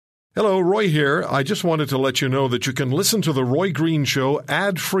Hello, Roy here. I just wanted to let you know that you can listen to The Roy Green Show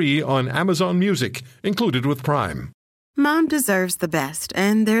ad-free on Amazon Music, included with Prime. Mom deserves the best,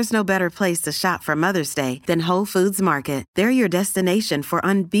 and there's no better place to shop for Mother's Day than Whole Foods Market. They're your destination for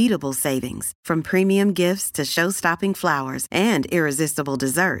unbeatable savings, from premium gifts to show-stopping flowers and irresistible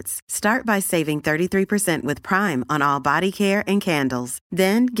desserts. Start by saving 33% with Prime on all body care and candles.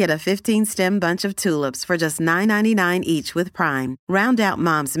 Then get a 15-stem bunch of tulips for just $9.99 each with Prime. Round out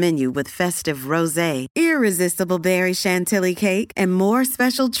Mom's menu with festive rosé, irresistible berry chantilly cake, and more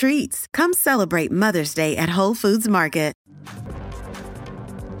special treats. Come celebrate Mother's Day at Whole Foods Market.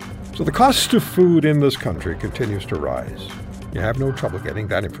 So the cost of food in this country continues to rise. You have no trouble getting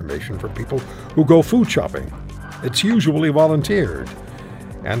that information from people who go food shopping. It's usually volunteered.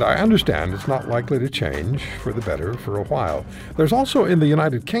 And I understand it's not likely to change for the better for a while. There's also in the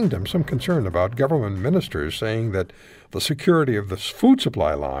United Kingdom some concern about government ministers saying that the security of the food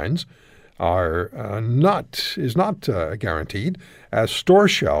supply lines is not guaranteed, as store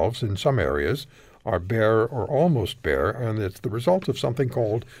shelves in some areas are bare or almost bare, and it's the result of something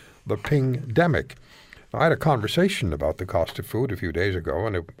called the pingdemic. I had a conversation about the cost of food a few days ago,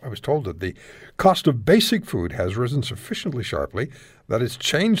 and I was told that the cost of basic food has risen sufficiently sharply that it's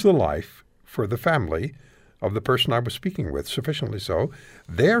changed the life for the family of the person I was speaking with, sufficiently so.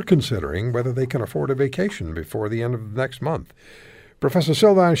 They're considering whether they can afford a vacation before the end of the next month. Professor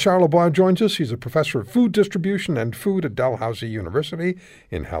Sylvain Charlebois joins us. He's a professor of food distribution and food at Dalhousie University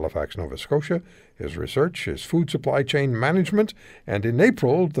in Halifax, Nova Scotia. His research is food supply chain management, and in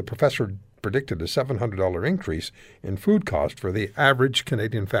April, the professor predicted a $700 increase in food cost for the average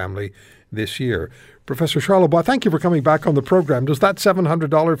Canadian family this year. Professor Charlebois, thank you for coming back on the program. Does that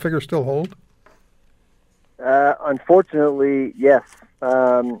 $700 figure still hold? Unfortunately, yes.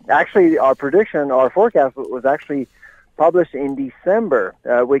 Actually, our forecast was actually published in December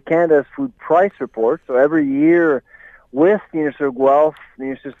with Canada's Food Price Report. So every year with the University of Guelph, the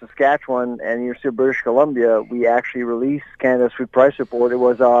University of Saskatchewan, and the University of British Columbia, we actually released Canada's Food Price Report. It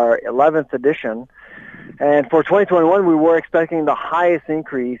was our 11th edition. And for 2021, we were expecting the highest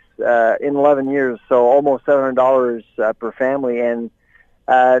increase in 11 years, so almost $700 per family. And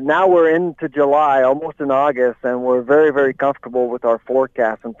now we're into July, almost in August, and we're very, very comfortable with our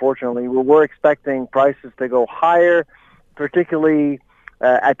forecast. Unfortunately, we were expecting prices to go higher, particularly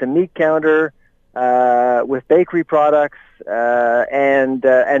at the meat counter, with bakery products and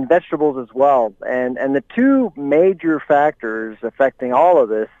vegetables as well. And the two major factors affecting all of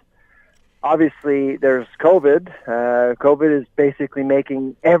this, obviously, there's COVID. COVID is basically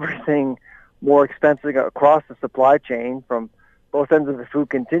making everything more expensive across the supply chain from both ends of the food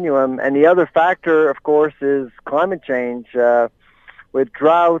continuum. And the other factor, of course, is climate change. With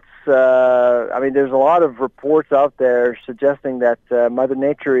droughts, there's a lot of reports out there suggesting that Mother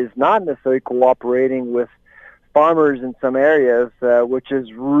Nature is not necessarily cooperating with farmers in some areas, which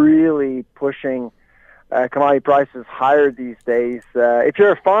is really pushing commodity prices higher these days. If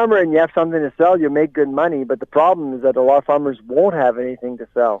you're a farmer and you have something to sell, you make good money, but the problem is that a lot of farmers won't have anything to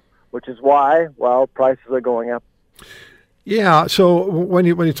sell, which is why, prices are going up. Yeah, so when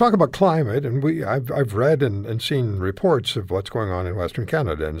you talk about climate, and I've read and seen reports of what's going on in Western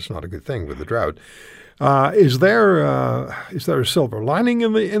Canada, and it's not a good thing with the drought. Is there a silver lining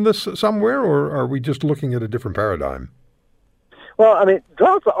in this somewhere, or are we just looking at a different paradigm? Well,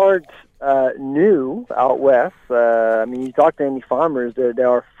 droughts aren't new out west. You talk to any farmers, they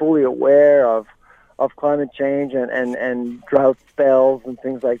are fully aware of climate change and drought spells and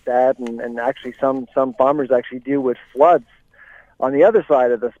things like that. And actually some farmers actually deal with floods on the other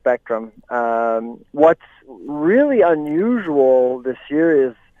side of the spectrum. What's really unusual this year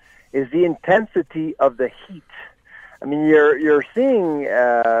is the intensity of the heat. You're seeing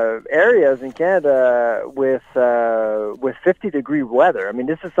areas in Canada with 50-degree weather.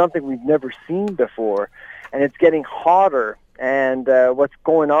 This is something we've never seen before, and it's getting hotter. And what's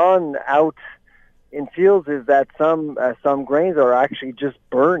going on out in fields is that some grains are actually just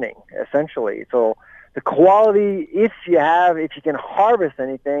burning, essentially. So the quality, if you can harvest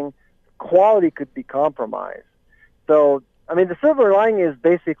anything, quality could be compromised. So, the silver lining is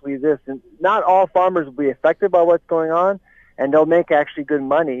basically this: not all farmers will be affected by what's going on, and they'll make actually good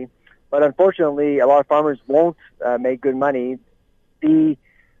money. But unfortunately, a lot of farmers won't make good money. The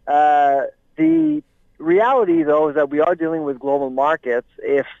reality, though, is that we are dealing with global markets.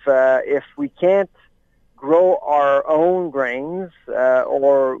 If we can't grow our own grains,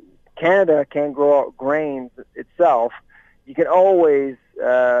 or Canada can't grow grains itself, you can always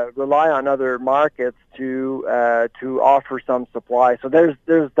rely on other markets to offer some supply. So there's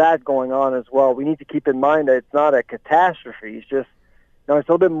that going on as well. We need to keep in mind that it's not a catastrophe. It's just it's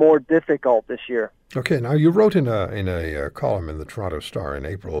a little bit more difficult this year. Okay, now you wrote in a column in the Toronto Star in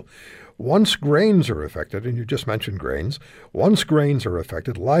April, once grains are affected, and you just mentioned grains, once grains are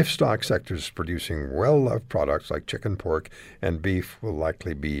affected, livestock sectors producing well-loved products like chicken, pork, and beef will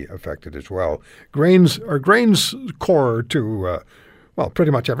likely be affected as well. Are grains core to,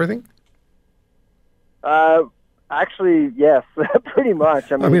 pretty much everything? Actually, yes, pretty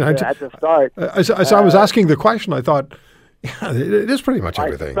much. I mean at the start. As I was asking the question, I thought, yeah, it is pretty much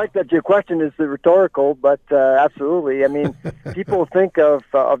everything. I suspect that your question is rhetorical, but absolutely. I mean, people think of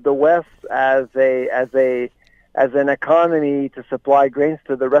the West as an economy to supply grains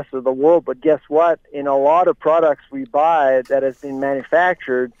to the rest of the world. But guess what? In a lot of products we buy that has been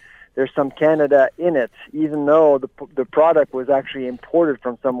manufactured, there's some Canada in it, even though the product was actually imported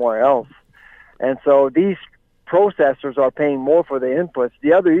from somewhere else. And so these processors are paying more for the inputs.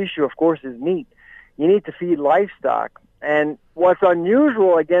 The other issue, of course, is meat. You need to feed livestock. And what's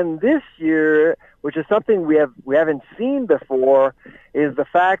unusual again this year, which is something we haven't seen before, is the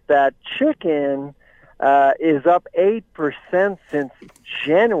fact that chicken is up 8% since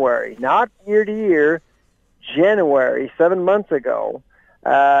January, not year to year, January, 7 months ago.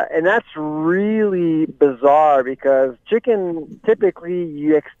 And that's really bizarre because chicken, typically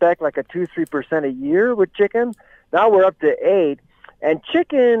you expect like a 2-3% a year with chicken. Now we're up to 8%. And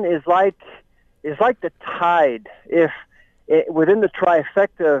chicken is like the tide. Within the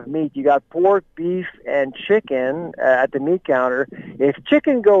trifecta of meat, you got pork, beef, and chicken at the meat counter. If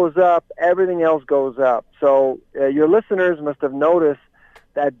chicken goes up, everything else goes up. So your listeners must have noticed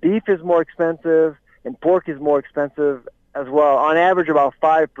that beef is more expensive and pork is more expensive as well, on average about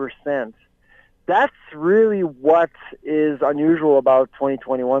 5%. That's really what is unusual about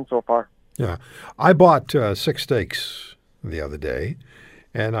 2021 so far. Yeah. I bought 6 steaks the other day,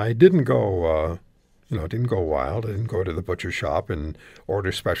 and I didn't go... didn't go wild. I didn't go to the butcher shop and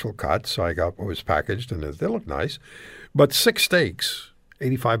order special cuts. I got what was packaged, and they look nice. But 6 steaks,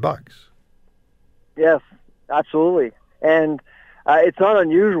 $85. Yes, absolutely. And it's not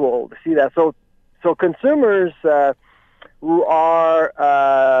unusual to see that. So consumers who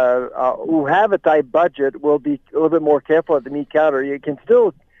have a tight budget will be a little bit more careful at the meat counter. You can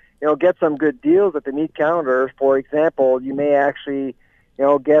still, get some good deals at the meat counter. For example, you may actually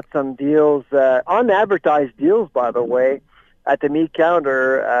get some deals, unadvertised deals, by the way, at the meat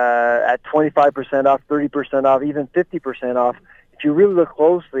counter at 25% off, 30% off, even 50% off. If you really look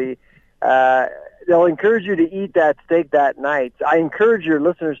closely, they'll encourage you to eat that steak that night. I encourage your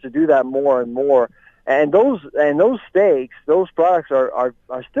listeners to do that more and more. And those steaks, those products are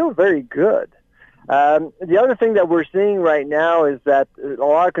still very good. The other thing that we're seeing right now is that a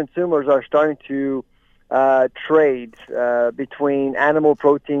lot of consumers are starting to trade between animal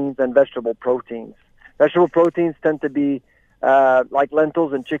proteins and vegetable proteins. Vegetable proteins tend to be like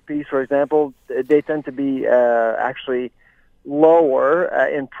lentils and chickpeas, for example. They tend to be actually lower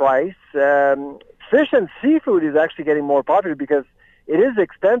in price. Fish and seafood is actually getting more popular because it is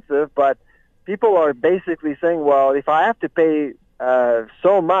expensive, but people are basically saying, well, if I have to pay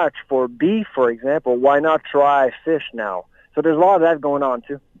so much for beef, for example, why not try fish now? So there's a lot of that going on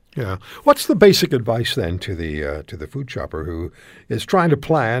too. Yeah. What's the basic advice then to the food shopper who is trying to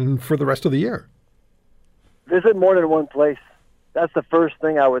plan for the rest of the year? Visit more than one place. That's the first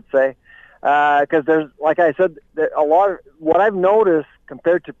thing I would say. Because there's, like I said, a lot of what I've noticed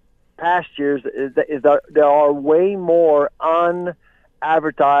compared to past years is that there are way more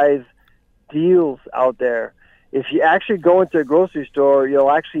unadvertised deals out there. If you actually go into a grocery store,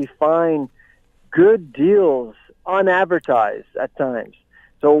 you'll actually find good deals unadvertised at times.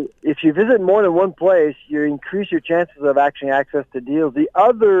 So if you visit more than one place, you increase your chances of actually access to deals. The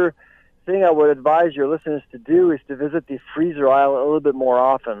other thing I would advise your listeners to do is to visit the freezer aisle a little bit more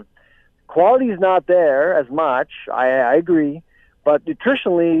often. Quality is not there as much, I agree, but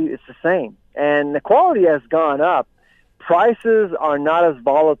nutritionally it's the same. And the quality has gone up. Prices are not as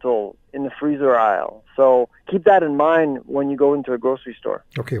volatile in the freezer aisle. So keep that in mind when you go into a grocery store.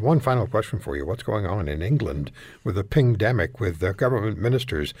 Okay, one final question for you. What's going on in England with the pingdemic, with the government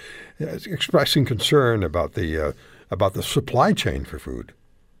ministers expressing concern about the supply chain for food?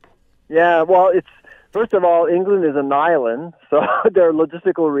 Yeah, well, first of all, England is an island, so their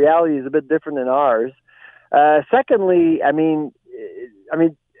logistical reality is a bit different than ours. Secondly, I mean,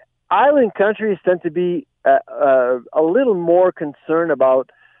 island countries tend to be a little more concerned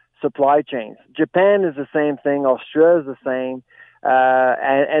about supply chains. Japan is the same thing. Australia is the same.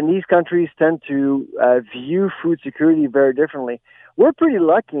 And these countries tend to view food security very differently. We're pretty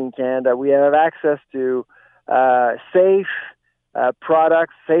lucky in Canada. We have access to safe,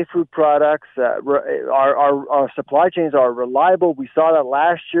 products, safe food products. Our supply chains are reliable. We saw that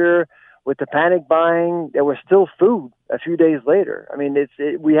last year with the panic buying. There was still food a few days later. I mean,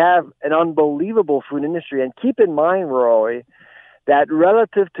 we have an unbelievable food industry. And keep in mind, Roy, that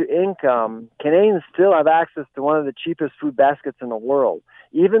relative to income, Canadians still have access to one of the cheapest food baskets in the world.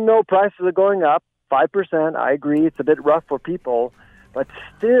 Even though prices are going up 5%, I agree, it's a bit rough for people, but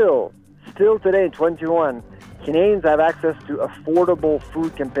still today in 2021, Canadians have access to affordable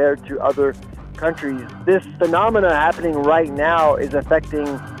food compared to other countries. This phenomena happening right now is affecting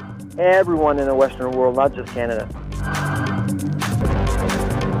everyone in the Western world, not just Canada.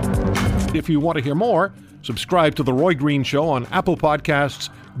 If you want to hear more, subscribe to The Roy Green Show on Apple Podcasts,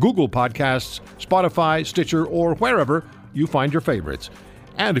 Google Podcasts, Spotify, Stitcher, or wherever you find your favorites.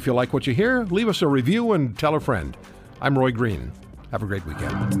 And if you like what you hear, leave us a review and tell a friend. I'm Roy Green. Have a great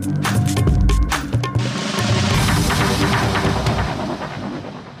weekend.